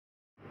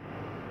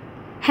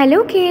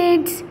Hello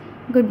kids,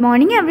 good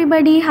morning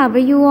everybody. How are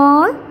you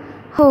all?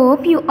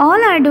 Hope you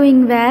all are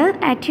doing well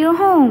at your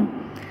home.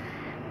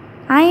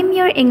 I am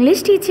your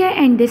English teacher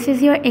and this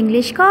is your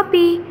English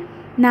copy.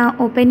 Now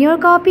open your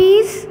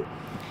copies.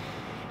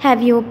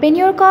 Have you opened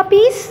your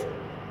copies?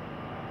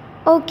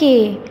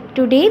 Okay,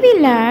 today we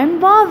learn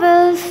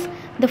vowels.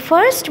 The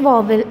first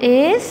vowel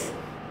is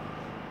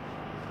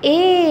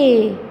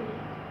A.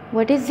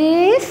 What is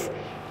this?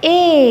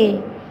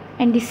 A.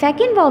 And the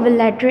second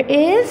vowel letter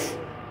is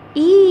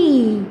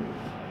E.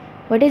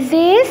 What is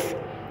this?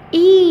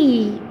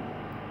 E.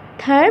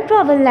 Third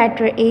vowel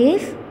letter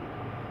is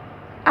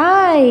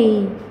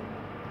I.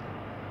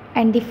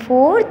 And the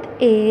fourth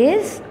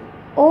is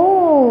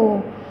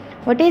O.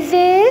 What is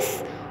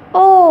this?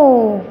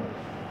 O.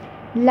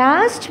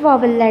 Last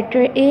vowel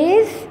letter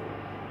is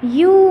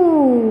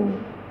U.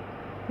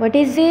 What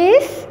is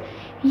this?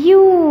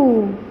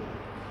 U.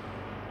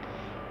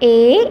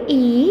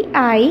 A-E-I-O-U.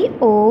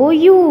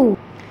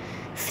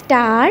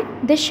 Start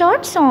the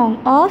short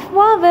song of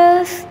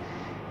vowels.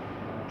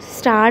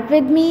 Start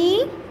with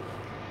me.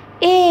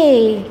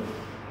 A.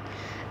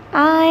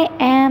 I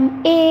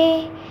am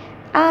A.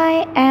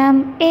 I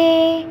am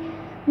A.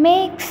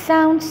 Make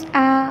sounds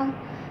A.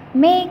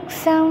 Make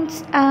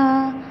sounds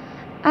A.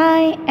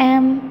 I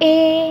am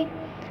A.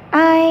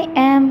 I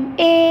am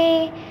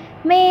A.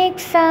 Make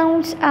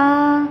sounds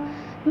A.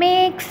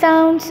 Make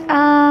sounds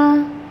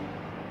A.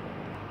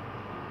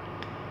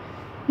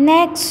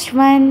 Next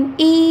one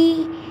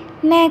E.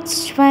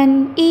 Next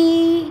one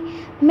E.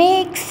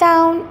 Make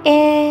sound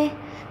A.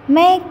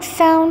 Make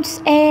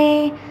sounds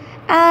A.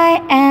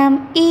 I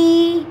am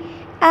E.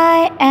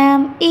 I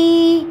am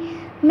E.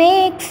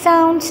 Make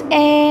sounds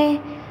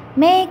A.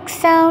 Make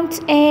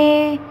sounds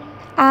A.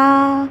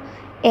 A.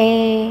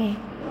 A.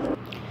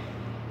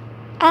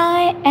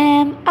 I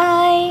am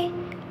I.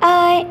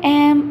 I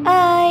am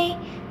I.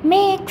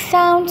 Make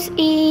sounds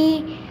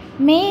E.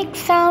 Make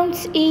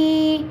sounds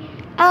E.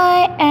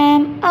 I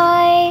am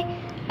I.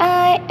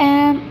 I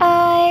am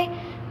I.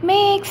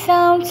 Make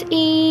sounds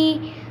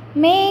E.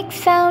 Make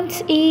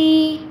sounds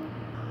E.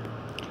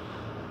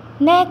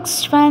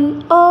 Next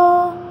one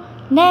O.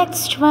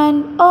 Next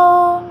one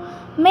O.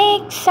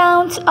 Make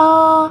sounds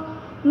O.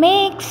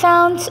 Make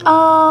sounds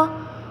O.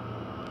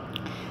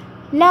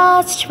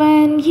 Last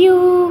one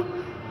U.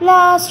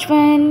 Last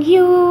one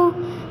U.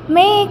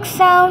 Make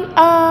sound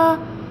A.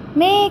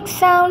 Make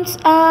sounds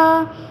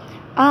A.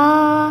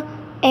 A.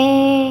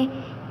 A.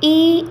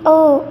 E.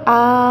 O.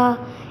 A.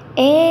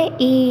 A.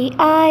 E.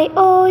 I.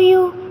 O.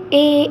 U.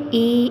 A.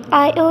 E.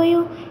 I. O.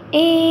 U.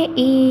 A.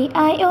 E.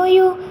 I. O.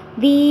 U.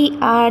 We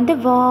are the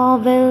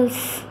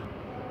vowels.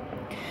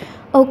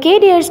 Okay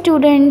dear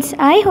students,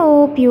 I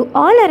hope you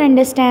all are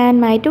understand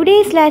my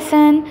today's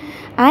lesson.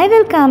 I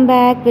will come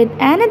back with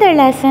another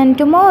lesson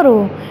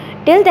tomorrow.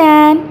 Till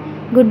then,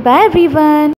 goodbye everyone.